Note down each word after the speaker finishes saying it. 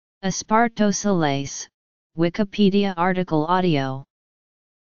Aspartoacylase, Wikipedia article audio.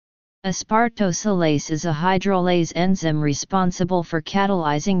 Aspartoacylase is a hydrolase enzyme responsible for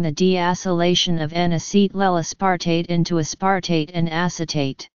catalyzing the deacylation of N-acetyl-L-aspartate into aspartate and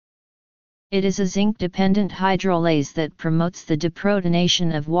acetate. It is a zinc-dependent hydrolase that promotes the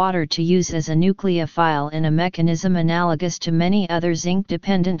deprotonation of water to use as a nucleophile in a mechanism analogous to many other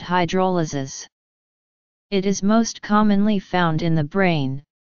zinc-dependent hydrolases. It is most commonly found in the brain,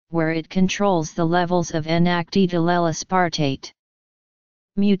 where it controls the levels of N-acetyl-L-aspartate.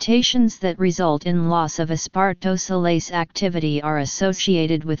 Mutations that result in loss of aspartoacylase activity are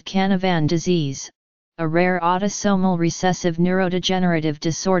associated with Canavan disease, a rare autosomal recessive neurodegenerative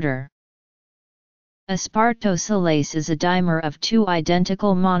disorder. Aspartoacylase is a dimer of two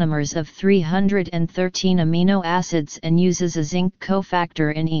identical monomers of 313 amino acids and uses a zinc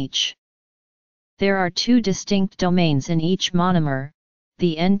cofactor in each. There are two distinct domains in each monomer,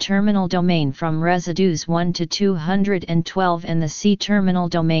 the N-terminal domain from residues 1 to 212 and the C-terminal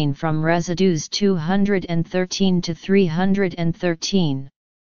domain from residues 213 to 313.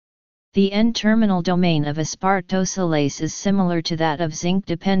 The N-terminal domain of aspartoacylase is similar to that of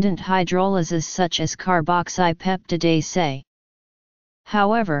zinc-dependent hydrolases such as carboxypeptidase.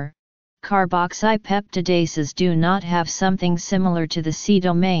 However, carboxypeptidases do not have something similar to the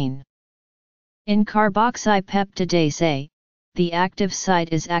C-domain. In carboxypeptidase, the active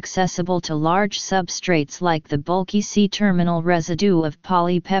site is accessible to large substrates like the bulky C-terminal residue of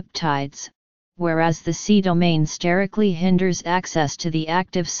polypeptides, whereas the C-domain sterically hinders access to the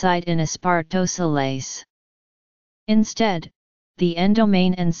active site in aspartoacylase. Instead, the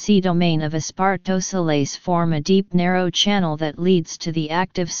N-domain and C-domain of aspartoacylase form a deep narrow channel that leads to the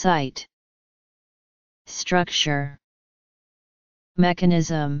active site. Structure.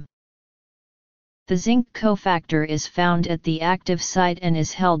 Mechanism. The zinc cofactor is found at the active site and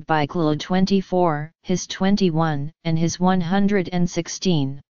is held by Glu24, His21, and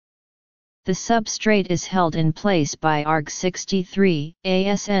His116. The substrate is held in place by Arg63,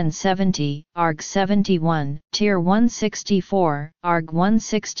 ASN70, Arg71, Tir164,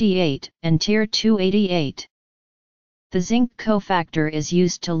 Arg168, and Tir288. The zinc cofactor is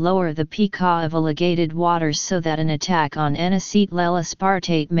used to lower the pKa of ligated waters so that an attack on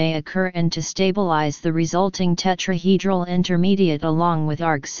N-acetyl-L-aspartate may occur and to stabilize the resulting tetrahedral intermediate along with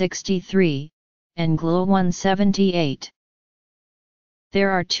Arg63 and Glu178.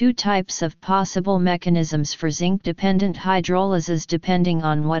 There are two types of possible mechanisms for zinc-dependent hydrolases depending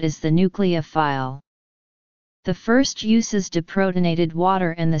on what is the nucleophile. The first uses deprotonated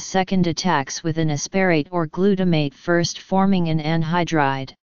water and the second attacks with an aspartate or glutamate first forming an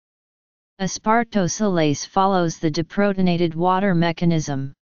anhydride. Aspartoacylase follows the deprotonated water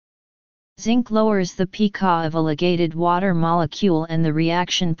mechanism. Zinc lowers the pKa of a ligated water molecule and the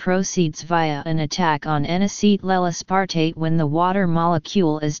reaction proceeds via an attack on N-acetyl-L-aspartate when the water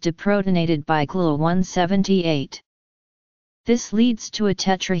molecule is deprotonated by Glu178. This leads to a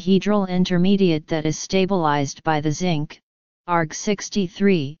tetrahedral intermediate that is stabilized by the zinc,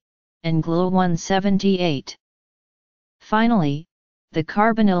 Arg63, and Glu178. Finally, the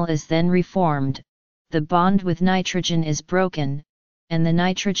carbonyl is then reformed, the bond with nitrogen is broken, and the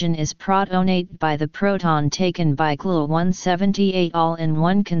nitrogen is protonated by the proton taken by Glu178 all in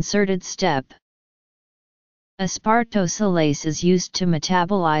one concerted step. Aspartoacylase is used to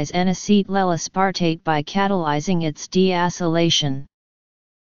metabolize N-acetyl-L-aspartate by catalyzing its deacylation.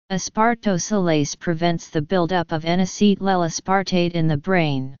 Aspartoacylase prevents the buildup of N-acetyl-L-aspartate in the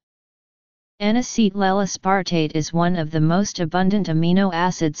brain. N-acetyl-L-aspartate is one of the most abundant amino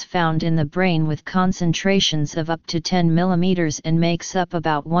acids found in the brain with concentrations of up to 10 mm and makes up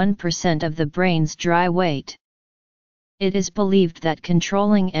about 1% of the brain's dry weight. It is believed that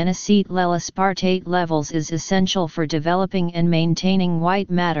controlling N-acetyl-L-aspartate levels is essential for developing and maintaining white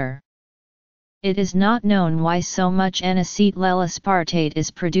matter. It is not known why so much N-acetyl-L-aspartate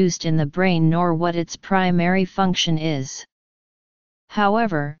is produced in the brain nor what its primary function is.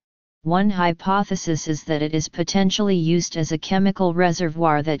 However, one hypothesis is that it is potentially used as a chemical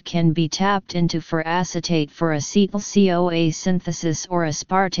reservoir that can be tapped into for acetate for acetyl-CoA synthesis or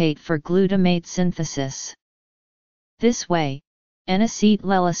aspartate for glutamate synthesis. This way,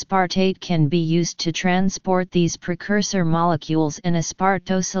 N-acetyl-L-aspartate can be used to transport these precursor molecules and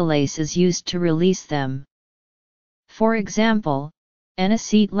aspartoacylase is used to release them. For example,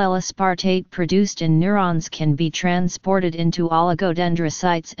 N-acetyl-L-aspartate produced in neurons can be transported into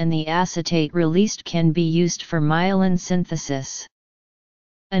oligodendrocytes and the acetate released can be used for myelin synthesis.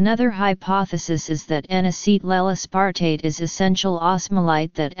 Another hypothesis is that N-acetyl-L-aspartate is essential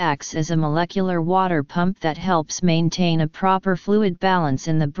osmolyte that acts as a molecular water pump that helps maintain a proper fluid balance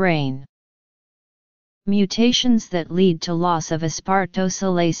in the brain. Mutations that lead to loss of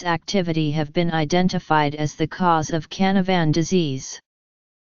aspartoacylase activity have been identified as the cause of Canavan disease.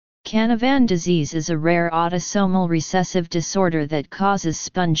 Canavan disease is a rare autosomal recessive disorder that causes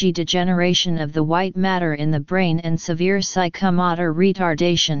spongy degeneration of the white matter in the brain and severe psychomotor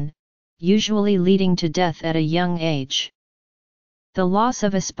retardation, usually leading to death at a young age. The loss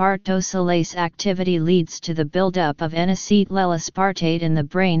of aspartoacylase activity leads to the buildup of N-acetyl-L-aspartate in the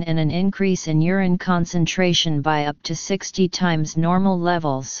brain and an increase in urine concentration by up to 60 times normal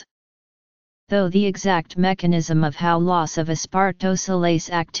levels. Though the exact mechanism of how loss of aspartoacylase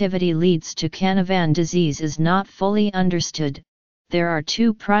activity leads to Canavan disease is not fully understood, there are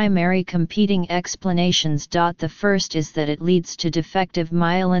two primary competing explanations. The first is that it leads to defective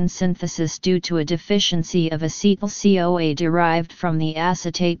myelin synthesis due to a deficiency of acetyl-CoA derived from the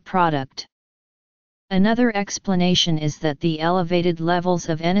acetate product. Another explanation is that the elevated levels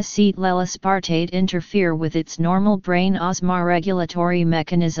of N-acetyl-L-aspartate interfere with its normal brain osmoregulatory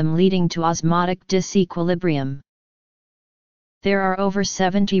mechanism, leading to osmotic disequilibrium. There are over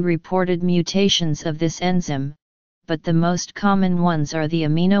 70 reported mutations of this enzyme, but the most common ones are the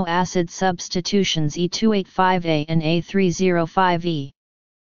amino acid substitutions E285A and A305E.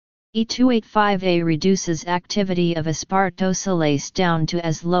 E285A reduces activity of aspartoacylase down to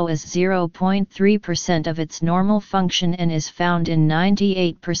as low as 0.3% of its normal function and is found in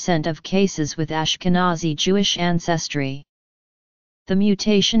 98% of cases with Ashkenazi Jewish ancestry. The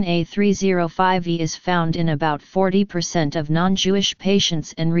mutation A305E is found in about 40% of non-Jewish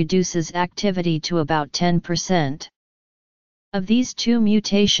patients and reduces activity to about 10%. Of these two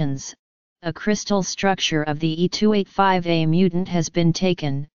mutations, a crystal structure of the E285A mutant has been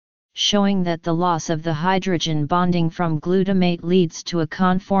taken, showing that the loss of the hydrogen bonding from glutamate leads to a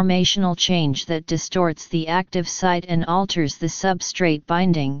conformational change that distorts the active site and alters the substrate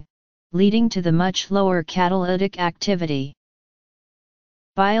binding, leading to the much lower catalytic activity.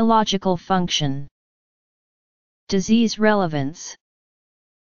 Biological function. Disease relevance.